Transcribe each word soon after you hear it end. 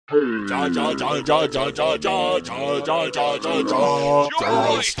Joystick,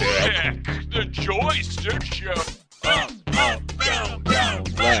 the Joystick Show. Up, down,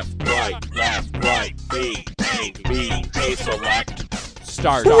 left, right, B, A, select.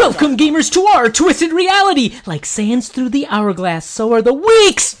 Start. Welcome, gamers, to our twisted reality. Like sands through the hourglass, so are the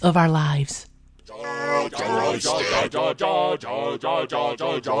weeks of our lives. Joystick,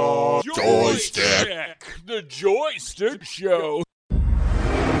 the Joystick Show.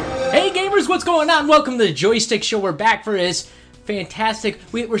 Hey gamers, what's going on? Welcome to the Joystick Show. We're back for this fantastic...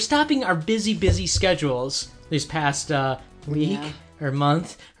 We're stopping our busy schedules this past week, or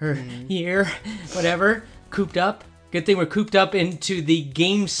month, or year, whatever. Cooped up. Good thing we're cooped up into the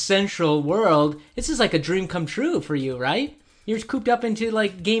Game Central world. This is like a dream come true for you, right? You're cooped up into,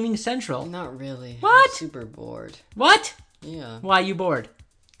 like, Gaming Central. Not really. What? I'm super bored. What? Yeah. Why are you bored?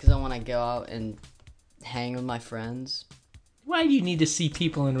 Because I want to go out and hang with my friends. Why do you need to see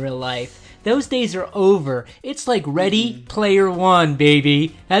people in real life? Those days are over. It's like Ready Player One,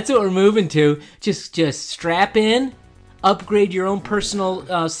 baby. That's what we're moving to. Just strap in, upgrade your own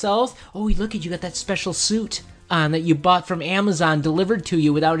personal self. Oh, look at you, got that special suit on that you bought from Amazon, delivered to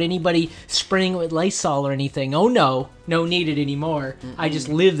you without anybody spraying it with Lysol or anything. Oh no needed anymore. I just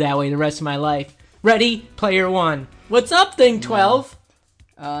live that way the rest of my life. Ready Player One. What's up, Thing 12?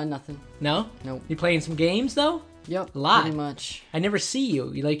 Nothing. No? Nope. You playing some games though? Yep. A lot. Pretty much. I never see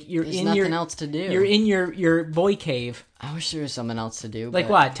you. You're There's in nothing else to do. You're in your boy cave. I wish there was something else to do. Like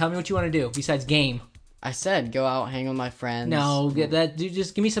but what? Tell me what you want to do besides game. I said go out, hang with my friends. No,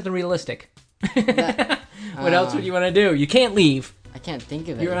 just give me something realistic. What else would you want to do? You can't leave. I can't think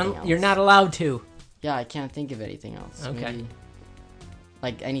of anything else. You're not allowed to. Yeah, I can't think of anything else. Okay. Maybe,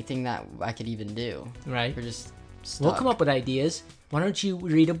 like anything that I could even do. Right. We're just stuck. We'll come up with ideas. Why don't you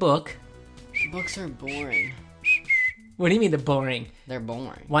read a book? Books are boring. What do you mean they're boring? They're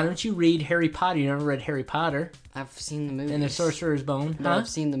boring. Why don't you read Harry Potter? You never read Harry Potter? I've seen the movies. And the Sorcerer's Bone? No, Huh? I've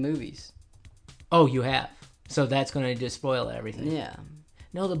seen the movies. Oh, you have. So that's going to just spoil everything. Yeah.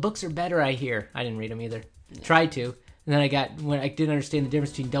 No, the books are better, I hear. I didn't read them either. Yeah. Tried to. And then when I didn't understand the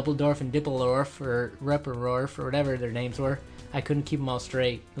difference between Dumbledore and Dippledorf, or Repperorf, or whatever their names were, I couldn't keep them all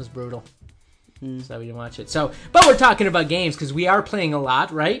straight. It was brutal. So we didn't watch it. But we're talking about games, because we are playing a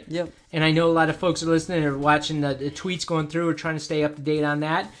lot, right? Yep. And I know a lot of folks are listening or watching the tweets going through or trying to stay up to date on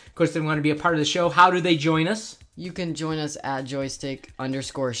that. Of course, they want to be a part of the show. How do they join us? You can join us at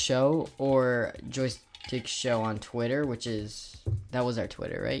joystick_show or Joystick Show on Twitter, that was our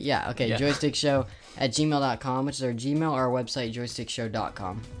Twitter, right? Yeah, okay. Yeah. Joystick Show at gmail.com, which is our Gmail, or our website,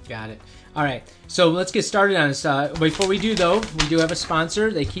 joystickshow.com. Got it. All right, so let's get started on this. Before we do, though, we do have a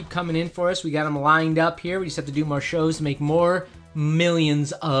sponsor. They keep coming in for us. We got them lined up here. We just have to do more shows to make more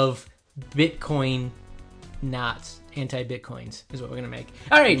millions of Bitcoin knots. Anti-Bitcoins is what we're going to make.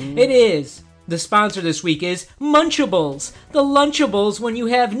 All right, it is. The sponsor this week is Munchables. The Lunchables when you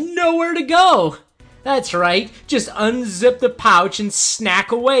have nowhere to go. That's right, just unzip the pouch and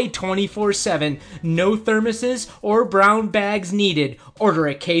snack away 24/7. No thermoses or brown bags needed. Order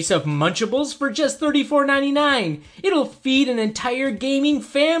a case of Munchables for just $34.99. It'll feed an entire gaming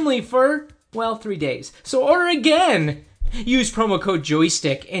family for, 3 days. So order again. Use promo code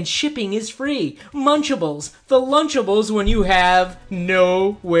Joystick and shipping is free. Munchables, the Lunchables when you have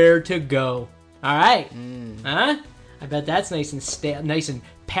nowhere to go. All right. Huh? I bet that's nice and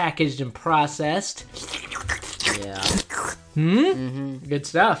packaged and processed. Yeah. Good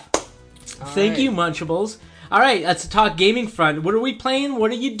stuff. Thank you, Munchables. All right, let's talk gaming front. What are we playing?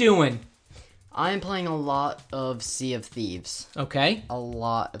 What are you doing? I'm playing a lot of Sea of Thieves. Okay. A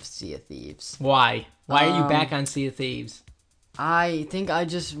lot of Sea of Thieves. Why? Why are you back on Sea of Thieves? I think I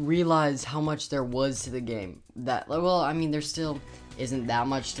just realized how much there was to the game. There still isn't that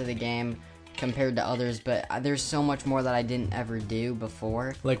much to the game compared to others, but there's so much more that I didn't ever do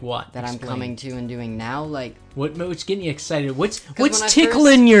before. Like what? That Explain. I'm coming to and doing now. Like what's getting you excited? What's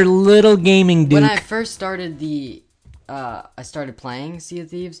tickling your little gaming duke? When I first started I started playing Sea of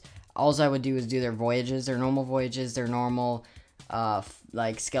Thieves. All I would do is do their voyages, their normal voyages, their normal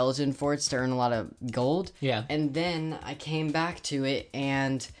skeleton forts to earn a lot of gold. Yeah. And then I came back to it,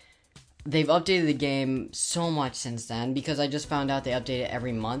 and they've updated the game so much since then, because I just found out they update it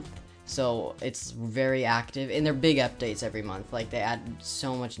every month. So it's very active, and they're big updates every month. Like, they add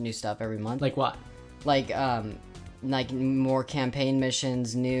so much new stuff every month. Like what? Like more campaign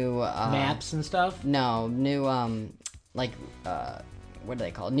missions, new maps and stuff. No, new what do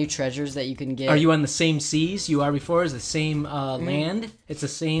they call it? New treasures that you can get. Are you on the same seas you are before? Is the same land? It's the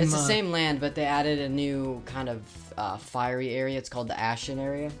same. It's the same land, but they added a new kind of fiery area. It's called the Ashen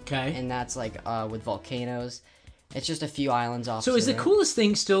area. Okay. And that's like with volcanoes. It's just a few islands off. So is the coolest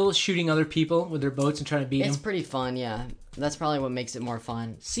thing still shooting other people with their boats and trying to beat them? It's pretty fun, yeah. That's probably what makes it more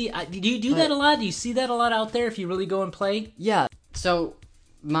fun. See, do you do that a lot? Do you see that a lot out there if you really go and play? Yeah. So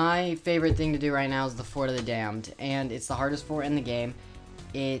my favorite thing to do right now is the Fort of the Damned, and it's the hardest fort in the game.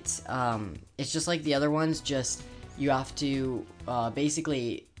 It's just like the other ones, just you have to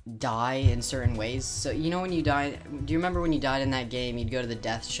basically die in certain ways. So you know when you die, do you remember when you died in that game, you'd go to the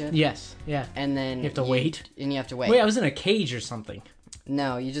death ship? Yes, yeah. And then you have to wait. And you have to wait. Wait, I was in a cage or something.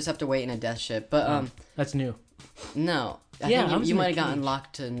 No, you just have to wait in a death ship. But that's new. No. I think you might have gotten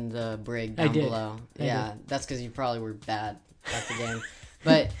locked in the brig down below. Yeah, that's because you probably were bad at the game.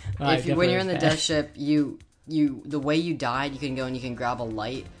 But when you're in the death ship, you the way you died, you can go and you can grab a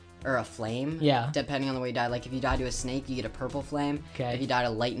light or a flame. Yeah. Depending on the way you died. Like if you died to a snake, you get a purple flame. Okay. If you died to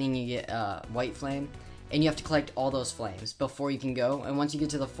lightning, you get a white flame. And you have to collect all those flames before you can go. And once you get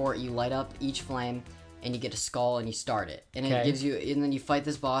to the fort, you light up each flame and you get a skull and you start it. And it gives you, and then you fight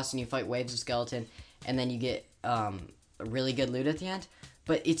this boss and you fight waves of skeleton, and then you get really good loot at the end.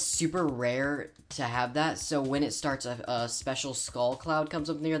 But it's super rare to have that, so when it starts, a special skull cloud comes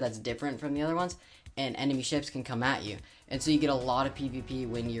up in the air that's different from the other ones, and enemy ships can come at you. And so you get a lot of PvP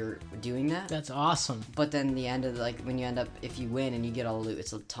when you're doing that. That's awesome. But then the end of when you end up, if you win and you get all the loot,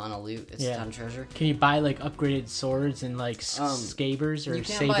 it's a ton of loot. It's a ton of treasure. Can you buy like upgraded swords and like scabers or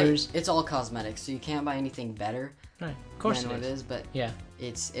sabers? It's all cosmetics, so you can't buy anything better. Right, of course it is. But yeah,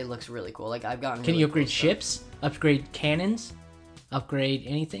 it looks really cool. Like I've gotten. Can you upgrade ships? Upgrade cannons? Upgrade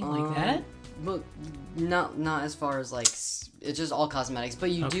anything like that? But not as far as like it's just all cosmetics.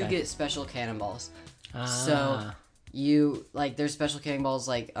 But you do get special cannonballs. So you there's special cannonballs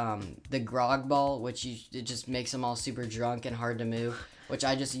like the grog ball, which it just makes them all super drunk and hard to move. Which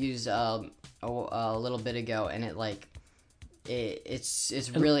I just used a little bit ago, and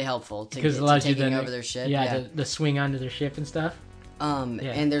it's really helpful to taking over their ship. Yeah, the swing onto their ship and stuff.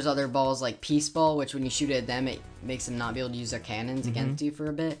 And there's other balls like Peace Ball, which when you shoot at them, it makes them not be able to use their cannons against you for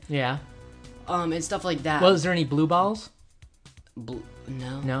a bit. Yeah. And stuff like that. Well, is there any blue balls?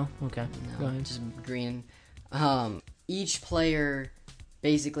 No. No? Okay. No, go ahead. Just green. Each player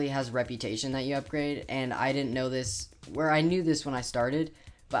basically has reputation that you upgrade, and I didn't know this, where I knew this when I started,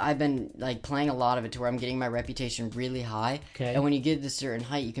 but I've been playing a lot of it to where I'm getting my reputation really high. Okay. And when you get to a certain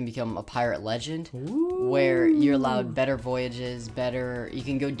height, you can become a pirate legend. Ooh. Where you're allowed better voyages, you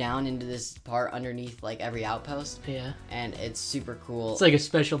can go down into this part underneath every outpost. Yeah. And it's super cool. It's like a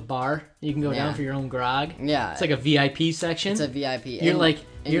special bar. You can go down for your own grog. Yeah. It's like a VIP section. It's a VIP. You're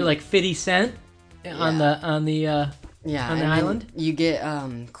like 50 Cent on the island. You get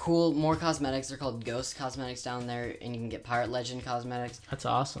more cosmetics. They're called ghost cosmetics down there, and you can get pirate legend cosmetics. That's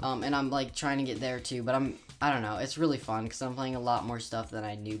awesome. And I'm trying to get there too, but I don't know. It's really fun because I'm playing a lot more stuff than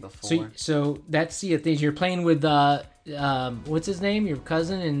I knew before. So that's Sea of Thieves. You're playing with what's his name? Your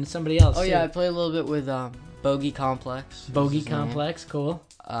cousin and somebody else. Oh yeah, I play a little bit with Bogey Complex. Bogey Complex, cool.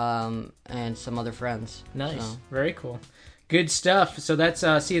 And some other friends. Nice, very cool. Good stuff. So that's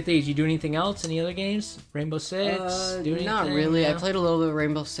Sea of Thieves. You do anything else? Any other games? Rainbow Six? Not really. I played a little bit of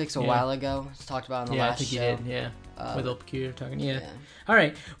Rainbow Six a while ago. It's talked about in the last show. Yeah, I think you did. Yeah. With old computer talking. Yeah. All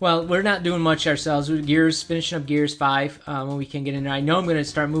right. Well, we're not doing much ourselves. We're finishing up Gears 5 when we can get in there. I know I'm going to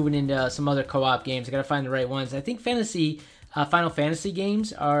start moving into some other co-op games. I got to find the right ones. I think Final Fantasy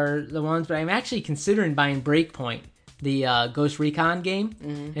games are the ones, but I'm actually considering buying Breakpoint, the Ghost Recon game,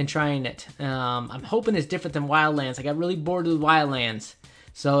 and trying it. I'm hoping it's different than Wildlands. I got really bored with Wildlands.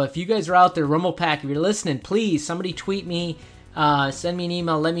 So if you guys are out there, Rumble Pack, if you're listening, please, somebody tweet me, send me an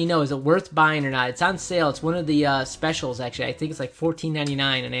email, let me know. Is it worth buying or not? It's on sale. It's one of the specials, actually. I think it's like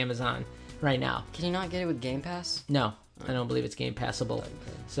 $14.99 on Amazon right now. Can you not get it with Game Pass? No. I don't believe it's Game Passable. Okay.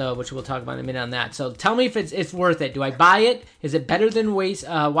 So, which we'll talk about in a minute on that. So, tell me if it's worth it. Do I buy it? Is it better than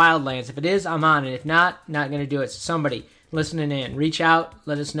Wildlands? If it is, I'm on it. If not going to do it. So somebody listening in, reach out,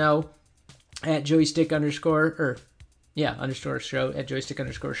 let us know at joystick _show at joystick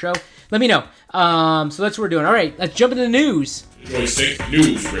 _show. Let me know. So that's what we're doing. All right, let's jump into the news. Joystick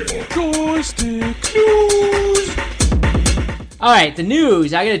News Report. Joystick News. All right, the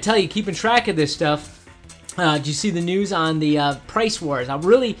news. I got to tell you, keeping track of this stuff. Did you see the news on the price wars? I'm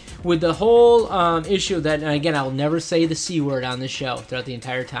really, with the whole issue that, and again, I'll never say the C word on this show throughout the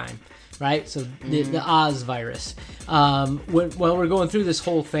entire time, right? So the Oz virus. While we're going through this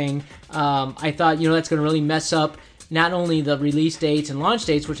whole thing, I thought, that's going to really mess up not only the release dates and launch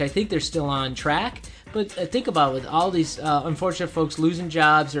dates, which I think they're still on track, but think about it, with all these unfortunate folks losing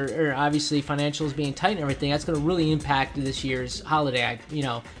jobs or obviously financials being tight and everything, that's going to really impact this year's holiday.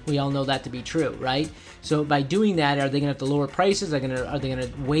 We all know that to be true, right? So by doing that, are they going to have to lower prices? Are they going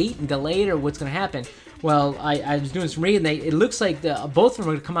to wait and delay it, or what's going to happen? Well, I was doing some reading. It looks like both of them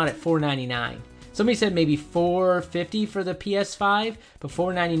are going to come out at $4.99. Somebody said maybe $4.50 for the PS5, but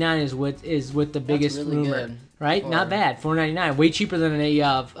 $4.99 is what the biggest really rumor, good right? Not bad. $4.99, way cheaper than a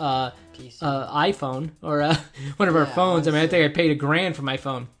iPhone or one of our phones. Honestly. I think I paid $1,000 for my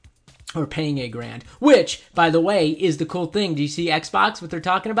phone, or paying $1,000. Which, by the way, is the cool thing. Do you see Xbox? What they're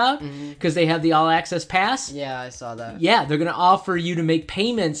talking about? Because they have the All Access Pass. Yeah, I saw that. Yeah, they're going to offer you to make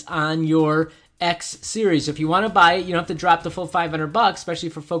payments on your X series. If you want to buy it, you don't have to drop the full $500, especially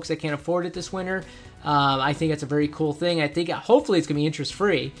for folks that can't afford it this winter. I think that's a very cool thing. I think hopefully it's going to be interest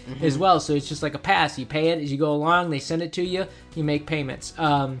free as well. So it's just like a pass. You pay it as you go along. They send it to you. You make payments.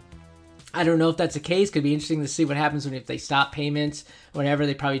 I don't know if that's the case. Could be interesting to see what happens if they stop payments, whatever.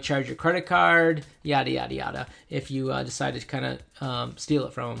 They probably charge your credit card, yada, yada, yada, if you decide to kind of steal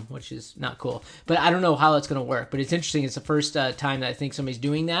it from them, which is not cool. But I don't know how that's going to work. But it's interesting. It's the first time that I think somebody's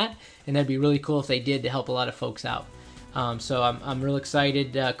doing that, and that'd be really cool if they did to help a lot of folks out. So I'm real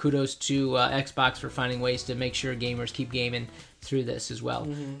excited. Kudos to Xbox for finding ways to make sure gamers keep gaming through this as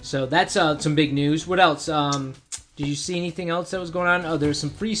well. So that's some big news. What else? Did you see anything else that was going on? Oh, there's some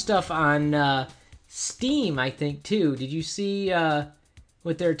free stuff on Steam, I think, too. Did you see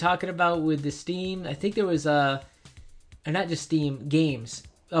what they're talking about with the Steam? I think there was not just Steam, games.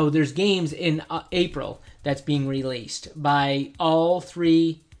 Oh, there's games in April that's being released by all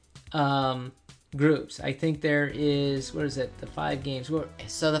three groups. I think there is, what is it, the 5 games.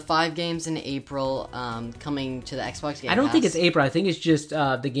 So the 5 games in April coming to the Xbox Game Pass. I don't think it's April. I think it's just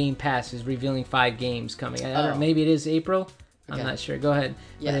the Game Pass is revealing 5 games coming. I don't know, maybe it is April. Okay. I'm not sure. Go ahead.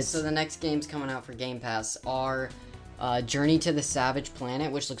 Yeah, so the next games coming out for Game Pass are Journey to the Savage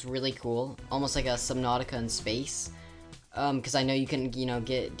Planet, which looks really cool. Almost like a Subnautica in space. Because I know you can,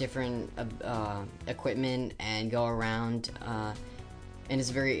 get different equipment and go around and it's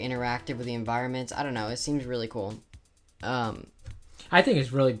very interactive with the environments. I don't know. It seems really cool. I think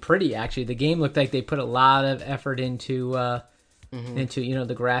it's really pretty, actually. The game looked like they put a lot of effort into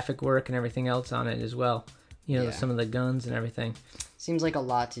the graphic work and everything else on it as well. Some of the guns and everything. Seems like a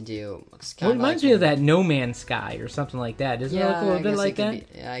lot to do. It reminds me of that No Man's Sky or something like that. Doesn't it look a little bit like that?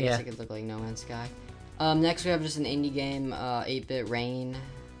 I guess it could look like No Man's Sky. Next we have just an indie game, 8-Bit Rain,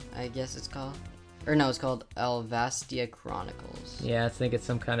 I guess it's called. Or no, it's called Alvastia Chronicles. Yeah, I think it's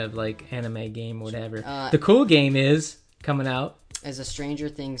some kind of like anime game or whatever. The cool game is coming out. Is a Stranger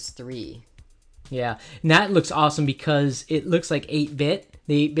Things 3. Yeah, and that looks awesome because it looks like 8-bit.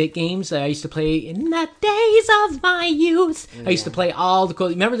 The 8-bit games that I used to play in the days of my youth. Yeah. I used to play all the cool...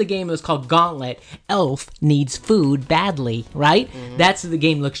 Remember the game that was called Gauntlet? Elf needs food badly, right? Mm-hmm. That's the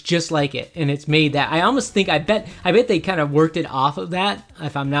game looks just like it, and it's made that. I almost think... I bet they kind of worked it off of that,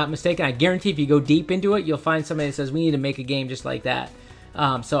 if I'm not mistaken. I guarantee if you go deep into it, you'll find somebody that says, we need to make a game just like that.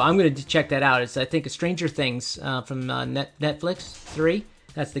 So I'm going to check that out. It's, I think, Stranger Things from Netflix 3.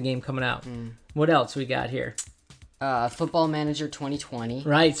 That's the game coming out. What else we got here? Football Manager 2020.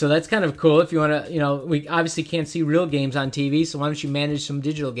 Right, so that's kind of cool. If you want to, we obviously can't see real games on TV, so why don't you manage some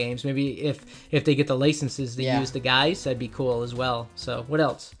digital games? Maybe if they get the licenses to use the guys, that'd be cool as well. So what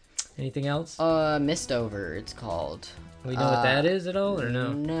else? Anything else? Mistover, it's called. We know what that is at all, or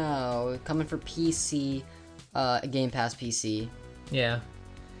no? No, coming for PC, Game Pass PC. Yeah.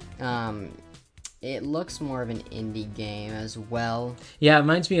 It looks more of an indie game as well. Yeah, it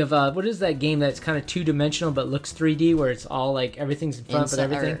reminds me of what is that game that's kind of 2-dimensional but looks 3D, where it's all like everything's in front, but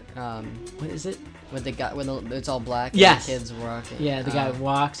everything. What is it? With the guy, it's all black. Yes. And the kids walking. Yeah, the guy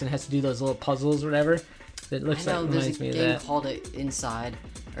walks and has to do those little puzzles or whatever. It looks like reminds me of that. There's a game called it Inside,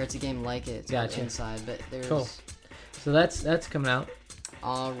 or it's a game like it. It's called Inside, but there's. Cool. So that's coming out.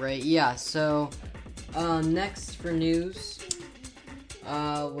 All right. Yeah. So, next for news.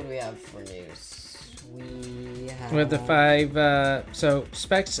 What do we have for news? We have the 5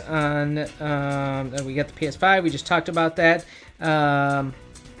 specs on we got the PS5. We just talked about that. I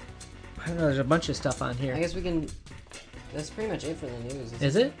don't know, there's a bunch of stuff on here. I guess we can. That's pretty much it for the news.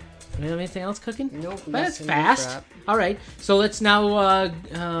 Is it? Do we have anything else cooking? Nope. That's fast. All right, so let's now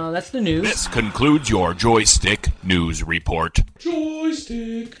that's the news. This concludes your Joystick News Report.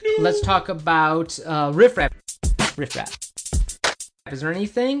 Joystick News. Let's talk about Riff Raff. Is there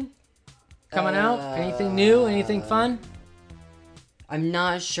anything coming out? Anything new? Anything fun? I'm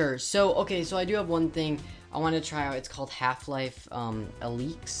not sure. So I do have one thing I want to try out. It's called Half-Life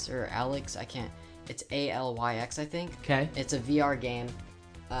Alyx or Alex. I can't. It's ALYX, I think. Okay. It's a VR game.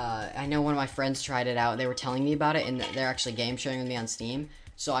 I know one of my friends tried it out. They were telling me about it, and they're actually game sharing with me on Steam.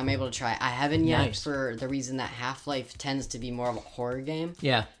 So I'm able to try it. I haven't yet for the reason that Half-Life tends to be more of a horror game.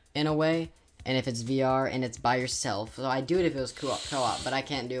 Yeah. In a way. And if it's VR and it's by yourself. So I'd do it if it was co-op, but I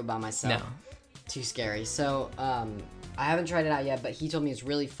can't do it by myself. No. too scary. So, I haven't tried it out yet, but he told me it's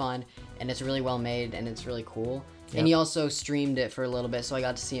really fun, and it's really well made, and it's really cool. Yep. And he also streamed it for a little bit, so I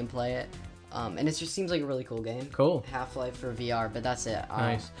got to see him play it. And it just seems like a really cool game. Cool. Half-Life for VR, but that's it.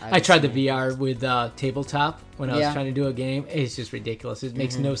 Nice. I tried the VR with tabletop when I was trying to do a game. It's just ridiculous. It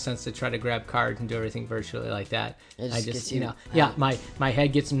makes no sense to try to grab cards and do everything virtually like that. I just, my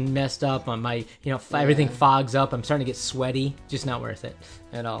head gets messed up. On my, everything fogs up. I'm starting to get sweaty. Just not worth it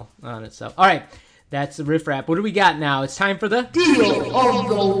at all on it. So, all right, that's the riff wrap. What do we got now? It's time for the Deal of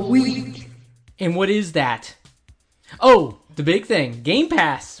the Week. And what is that? Oh, the big thing, Game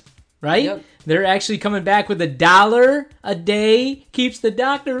Pass. Right? Yep. They're actually coming back with $1 a day keeps the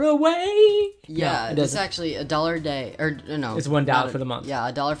doctor away. Yeah, no, it's actually $1 a day. Or no. It's $1 for the month.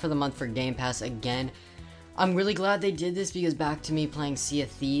 Yeah, $1 for the month for Game Pass again. I'm really glad they did this because back to me playing Sea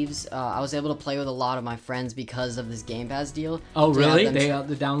of Thieves, I was able to play with a lot of my friends because of this Game Pass deal. Oh, really? They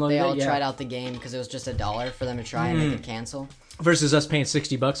downloaded it? They all tried out the game because it was just $1 for them to try and they could cancel. Versus us paying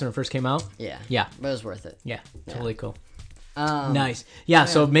 $60 when it first came out? Yeah. Yeah. But it was worth it. Yeah, totally cool. Nice. Yeah,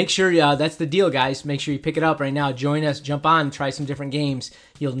 so make sure that's the deal, guys. Make sure you pick it up right now. Join us, jump on, try some different games.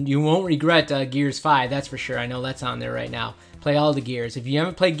 You won't regret Gears 5, that's for sure. I know that's on there right now. Play all the Gears. If you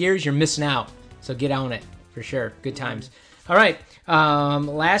haven't played Gears, you're missing out. So get on it for sure. Good times. All right.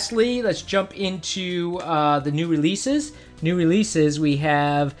 Lastly, let's jump into the new releases. New releases we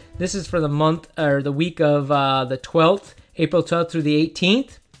have. This is for the month or the week of the 12th, April 12th through the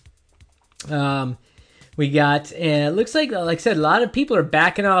 18th. We got, it looks like I said, a lot of people are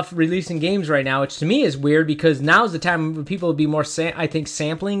backing off releasing games right now, which to me is weird because now is the time when people will be more,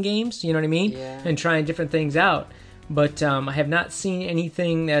 sampling games, you know what I mean? Yeah. And trying different things out. But I have not seen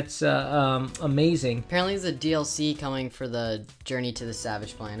anything that's amazing. Apparently there's a DLC coming for the Journey to the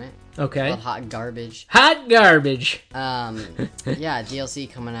Savage Planet. Okay. Called Hot Garbage. Hot Garbage! Yeah,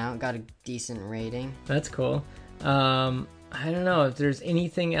 DLC coming out. Got a decent rating. That's cool. I don't know if there's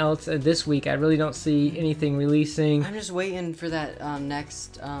anything else this week. I really don't see anything releasing. I'm just waiting for that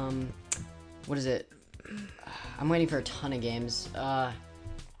next, what is it? I'm waiting for a ton of games.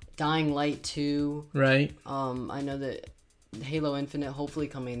 Dying Light 2. Right. I know that Halo Infinite hopefully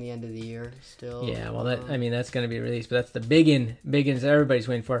coming the end of the year still. Yeah, well, that's going to be released, but that's the biggins that everybody's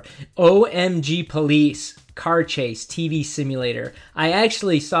waiting for. OMG Police Car Chase TV Simulator. I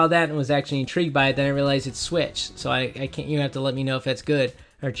actually saw that and was actually intrigued by it. Then I realized it's Switch, so I can't. You have to let me know if that's good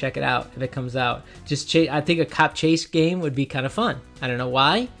or check it out if it comes out. I think a cop chase game would be kind of fun. I don't know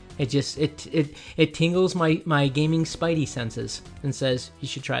why. It just it tingles my gaming spidey senses and says you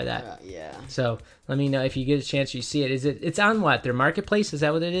should try that. Yeah. So let me know if you get a chance. You see it. It's on what, their marketplace? Is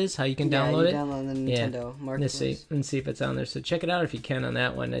that what it is? How you can download it? Yeah, download the Nintendo marketplace. Let's see if it's on there. So check it out if you can on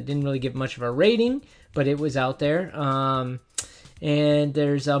that one. I didn't really give much of a rating, but it was out there. And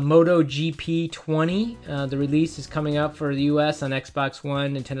there's a MotoGP 20. The release is coming up for the US on Xbox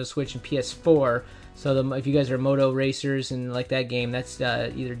One, Nintendo Switch, and PS4. So if you guys are moto racers and like that game, that's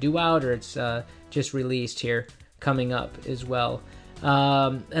either due out or it's just released here, coming up as well.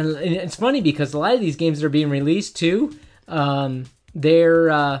 And it's funny because a lot of these games that are being released too, they're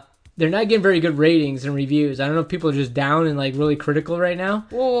not getting very good ratings and reviews. I don't know if people are just down and like really critical right now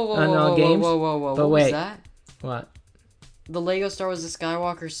on all games. Whoa! But what wait, was that? What? The Lego Star Wars: The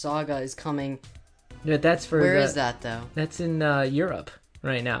Skywalker Saga is coming. Yeah, that's for. Where is that though? That's in Europe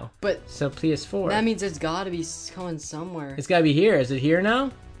right now. But so PS4. That means it's got to be coming somewhere. It's got to be here. Is it here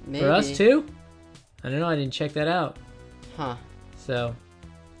now? Maybe. For us too? I don't know. I didn't check that out. Huh. So,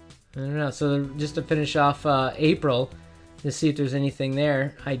 I don't know. So just to finish off April, to see if there's anything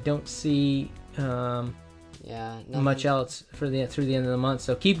there. I don't see much else for through the end of the month.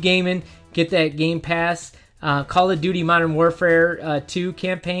 So keep gaming. Get that Game Pass. Call of Duty Modern Warfare 2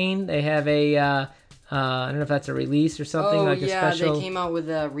 campaign. They have a I don't know if that's a release or something a special. They came out with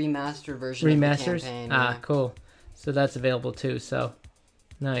a remastered version of the campaign. Cool. So that's available too. So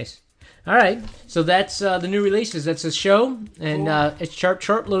nice. All right, so that's the new releases. That's the show, and it's sharp,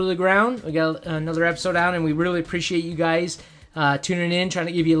 low to the ground. We got another episode out, and we really appreciate you guys tuning in, trying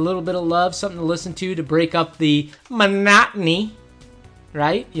to give you a little bit of love, something to listen to break up the monotony.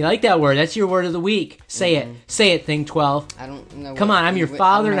 Right? You like that word? That's your word of the week. Say it. Say it, Thing 12. I don't know. Come on, I'm your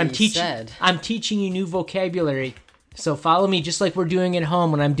father, and I'm teaching you new vocabulary. So follow me just like we're doing at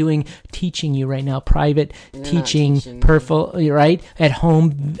home when I'm teaching you right now, private teaching, right? At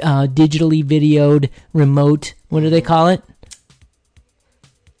home, digitally videoed, remote, what do they call it?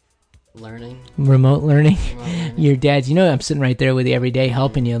 Remote learning. Your dad's, I'm sitting right there with you every day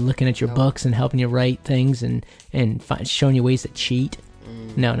helping you, looking at your books and helping you write things and showing you ways to cheat.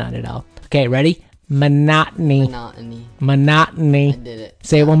 No, not at all. Okay, ready? Monotony. I did it.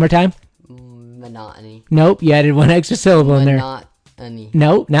 Say it one more time. Monotony. Nope, you added one extra syllable in there. Monotony.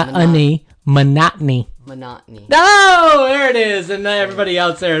 Nope, not monotony. Monotony. Oh, there it is. And everybody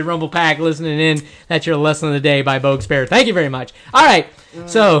else there at Rumble Pack listening in, that's your lesson of the day by Bogue Spare. Thank you very much. All right,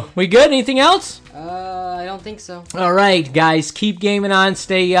 so we good? Anything else? I don't think so. All right, guys, keep gaming on.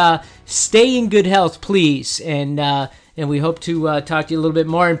 Stay in good health, please. And we hope to talk to you a little bit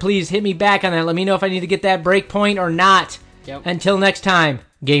more. And please hit me back on that. Let me know if I need to get that break point or not. Yep. Until next time,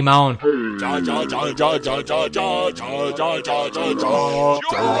 game on. Joystick,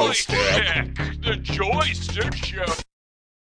 the Joystick Show.